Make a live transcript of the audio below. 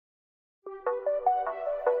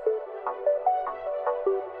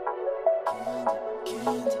Hi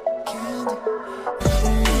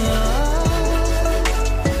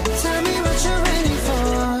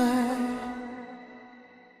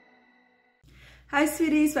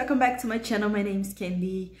sweeties, welcome back to my channel. My name is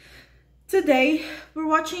Candy. Today we're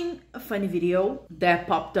watching a funny video that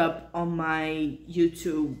popped up on my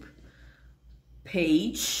YouTube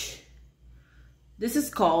page. This is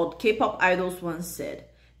called K-pop Idols Once Said,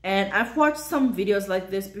 and I've watched some videos like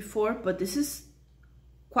this before, but this is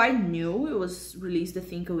quite new. It was released I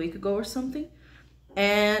think a week ago or something,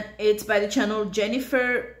 and it's by the channel Jennifer's.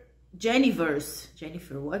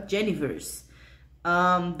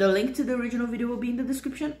 The link to the original video will be in the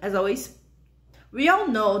description. As always, we all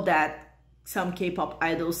know that some K-pop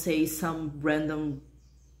idols say some random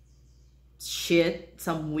shit,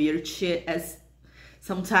 some weird shit as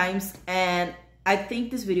sometimes, and I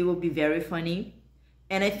think this video will be very funny,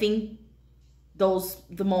 and I think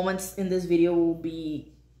the moments in this video will be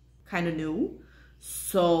kind of new.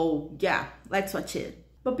 So yeah, let's watch it.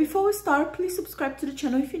 But before we start, please subscribe to the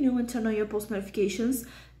channel if you're new and turn on your post notifications.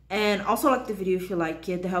 And also like the video if you like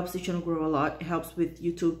it. That helps the channel grow a lot. It helps with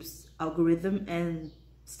YouTube's algorithm and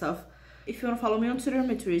stuff. If you want to follow me on Twitter,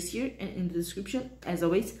 my Twitter is here and in the description, as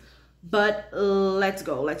always. But let's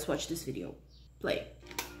go. Let's watch this video. Play.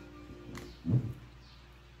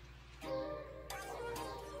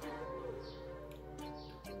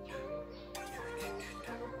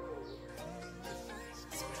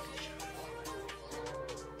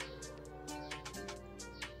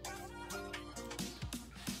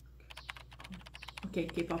 Okay,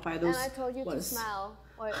 K-pop idols. And I told you to smile.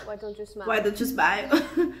 Why don't you smile? Why don't you smile?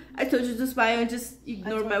 I told you to smile and just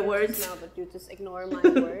ignore my words. To smile, but you just ignore my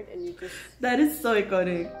word and you just. That is so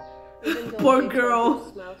iconic. Poor girl.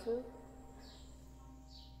 Smile too?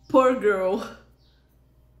 Poor girl.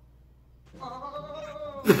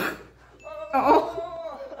 Oh.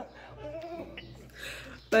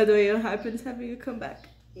 By the way, Hypen is having a comeback.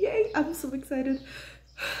 Yay! I'm so excited.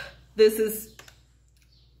 This is.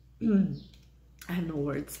 I have no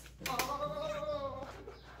words.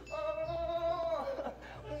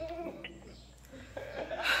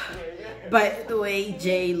 By the way,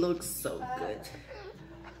 Jay looks so good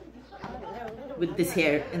with this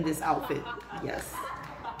hair and this outfit. Yes,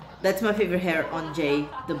 that's my favorite hair on Jay,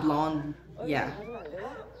 the blonde. Yeah,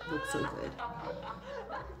 looks so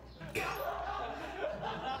good.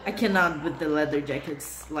 I cannot with the leather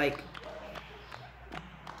jackets, like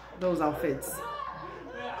those outfits.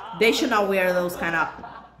 They should not wear those kind of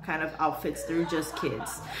outfits. They're just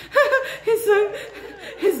kids.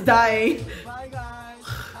 He's dying. Bye guys.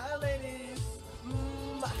 Hi ladies.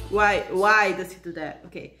 Why does he do that?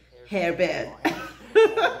 Okay, hair bad.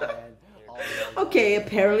 Okay,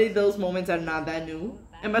 apparently those moments are not that new.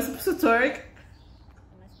 Am I supposed to twerk?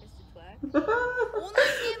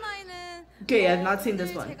 Okay, I've not seen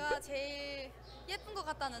this one.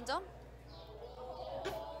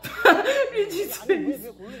 Ryuji's face.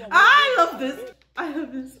 I love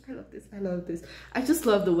this. I just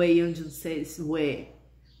love the way Yeonjun says "way."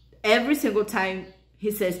 Every single time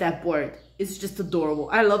he says that word, it's just adorable.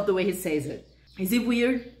 I love the way he says it. Is it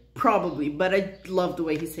weird? Probably, but I love the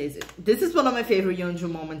way he says it. This is one of my favorite Yeonjun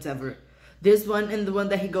moments ever. This one and the one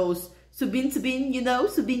that he goes, Subin, you know,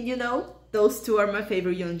 Subin, you know. Those two are my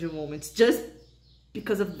favorite Yeonjun moments, just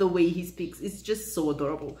because of the way he speaks. It's just so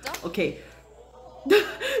adorable. Okay.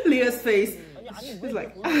 Leah's face. She's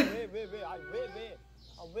like,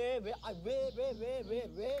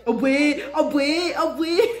 away. I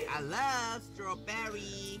love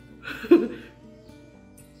strawberry.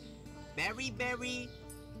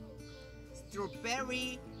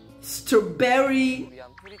 berry. Strawberry.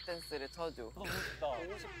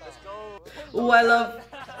 Oh,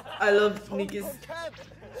 I love Nicky's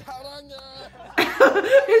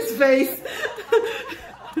his face.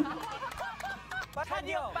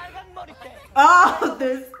 Oh,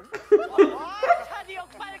 this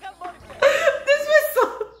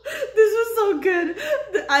was so good.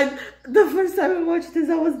 The first time I watched this,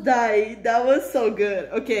 I was dying. That was so good.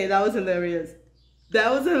 Okay, that was hilarious.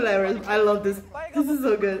 I love this. This is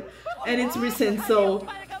so good, and it's recent, so.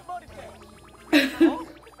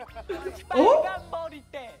 Oh.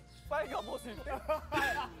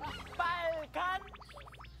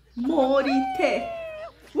 Morite.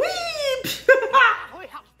 Weep.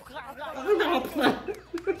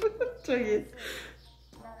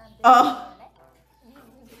 Oh.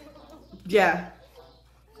 Yeah.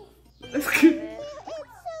 That's good.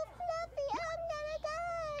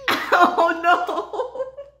 Oh no!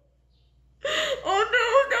 Oh no,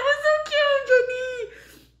 that was so cute, Johnny!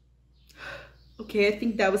 Okay, I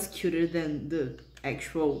think that was cuter than the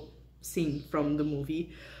actual scene from the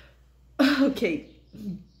movie. Okay,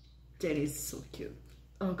 Jenny's so cute.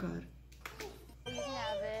 Oh god. You can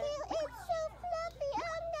have it.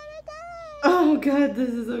 Oh god, this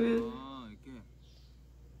is so good.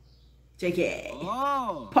 JK.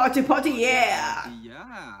 Oh. Party, party, yeah.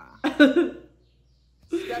 Yeah.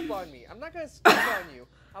 Step on me. I'm not gonna step on you.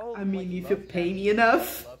 I mean, if you pay me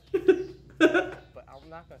enough. But I'm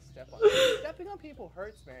not gonna step on you. Stepping on people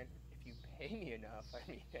hurts, man. If you pay me enough, I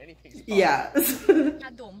mean, anything's possible. Yeah.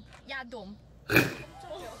 야돔, 야돔. 야돔.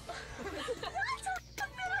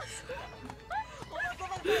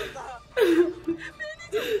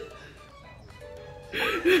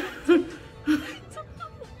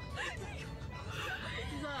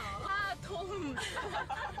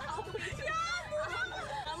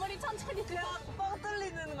 아무리 천천히 들어. 뻥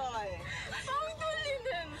뚫리는 거에. 뻥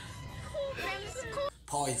뚫리는.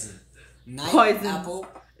 Poison. Night Poison apple.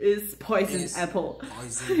 is poison Is apple.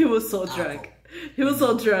 poison He was so apple. drunk. He was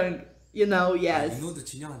so drunk. You know, yes. 윤호도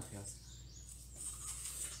진영한테 배웠어.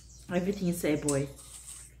 Everything you say, boy.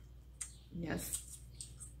 Yes.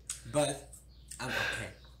 But I'm okay.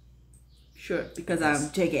 Sure, because I'm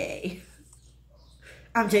JK.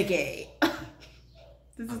 I'm JK.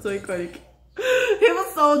 This is so iconic. He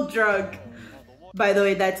was so drunk. By the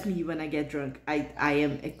way, that's me when I get drunk. I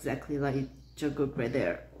am exactly like Jungkook right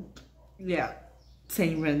there. Yeah,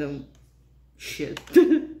 saying random shit.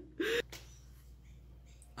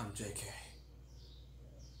 I'm JK.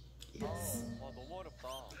 Yes.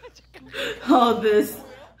 Oh, this.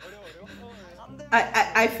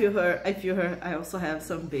 I feel her. I feel her. I also have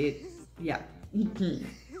some bait. Yeah.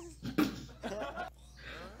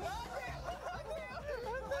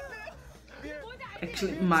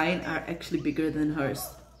 Actually, mine are actually bigger than hers.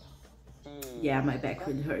 Yeah, my back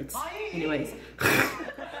really hurts. Anyways.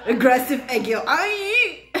 Aggressive eggo.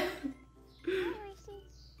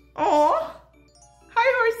 Oh. Hi,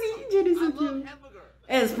 horsey. Jenny's so cute.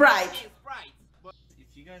 And Sprite.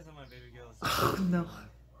 If you guys are my baby girls, Oh, no.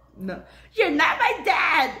 No. You're not my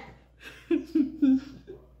dad.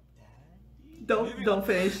 Don't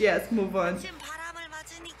finish. Yes, move on. 지금 바람을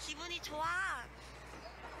맞으니 기분이 좋아.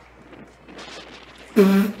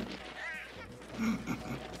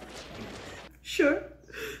 Sure.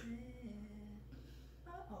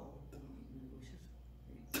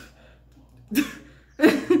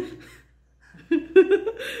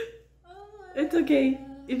 It's okay.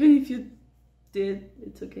 Even if you did,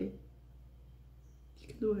 it's okay. You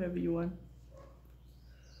can do whatever you want.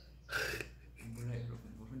 몰라 여러분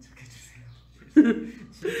모른 척 해주세요.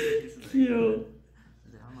 Cute.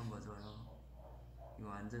 네, 한번 봐줘요. 이거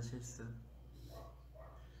완전 실수.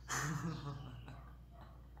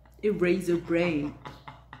 Erase your brain.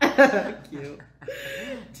 Cute.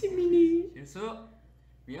 지민이. 실수.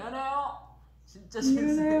 미안해요. 진짜 미안해요.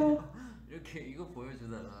 실수예요. 이렇게 이거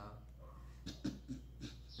보여주다가. 네,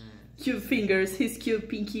 Cute fingers. His cute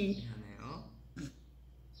pinky. 미안해요.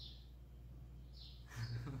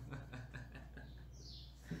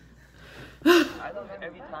 I love it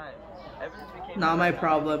every time. Ever since we came Not my together,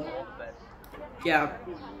 problem. all the best. Yeah.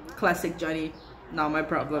 Classic Johnny. Not my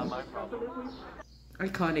problem. My problem.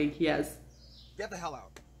 Iconic, yes. get the hell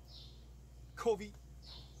out. Kobe.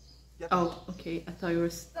 Oh, okay. I thought you were.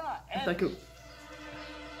 I thought you.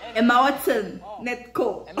 Emma Watson.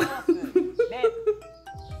 Netco.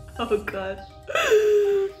 Oh god.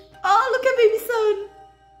 Oh, look at baby son.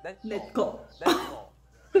 Netco.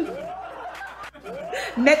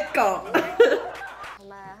 Netco.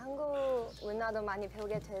 정말 한국 문화도 많이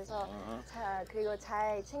배우게 돼서 그리고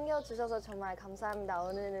잘 챙겨주셔서 정말 감사합니다.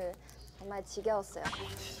 오늘은 정말 지겨웠어요.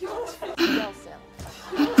 지겨웠어요.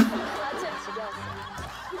 아침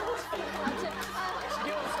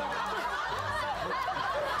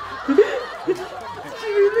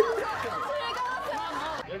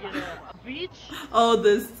Oh,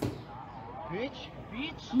 this.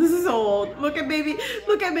 This is so old. Look at baby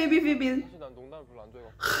Vivian. 사실 난 농담을 별로 안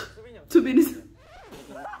좋아해가지고. 2 minutes.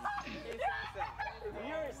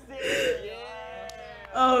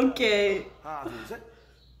 Okay. 하나, 둘, 셋.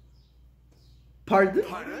 Pardon?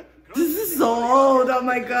 Pardon? This is so old. Oh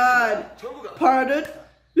my god. 정국아. Pardon?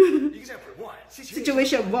 Example 1.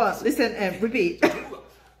 Situation 1. Listen and repeat. 정국아.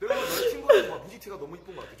 내가 너의 친구한테 봐. 무지티가 너무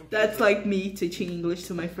이쁜 것 같아. 좀 That's like me teaching English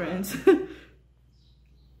to my friends.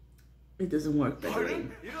 It doesn't work that way.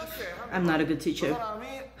 이렇게 하면 I'm not a good 저 teacher. 사람이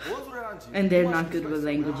뭔 소리를 하는지 And they're 정말 not good with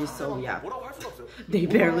실수가 languages, 있으면 so yeah. 뭐라고 할 수가 없어요. They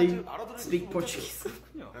뭐라고 barely 하는지 알아들을 speak 수가 Portuguese.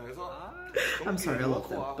 없거든요. 그래서 I'm sorry, I love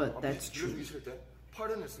them, 정국이가 but that's 무지 true. 빌려주기 싫을 때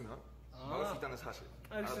pardon 했으면 막을 수 있다는 사실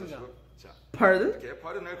알아두시고 자 Pardon? 이렇게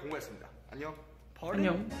pardon을 공부했습니다. 안녕.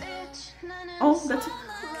 안녕. Oh, that's it.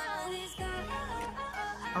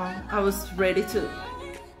 Oh, I was ready to.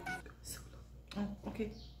 Oh,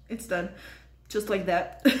 It's done. Just like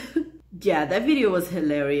that. Yeah, that video was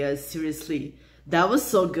hilarious, seriously. That was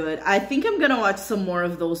so good. I think I'm gonna watch some more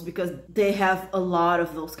of those because they have a lot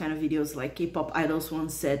of those kind of videos, like K-pop idols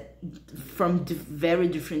once said, from very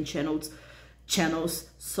different channels.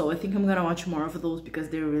 So I think I'm gonna watch more of those because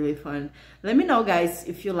they're really fun. Let me know, guys,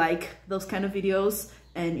 if you like those kind of videos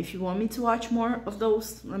and if you want me to watch more of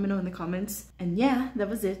those. Let me know in the comments. And yeah, that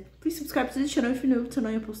was it. Please subscribe to the channel if you're new, turn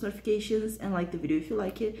on your post notifications, and like the video if you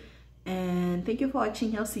like it. And thank you for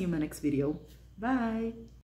watching. I'll see you in my next video. Bye.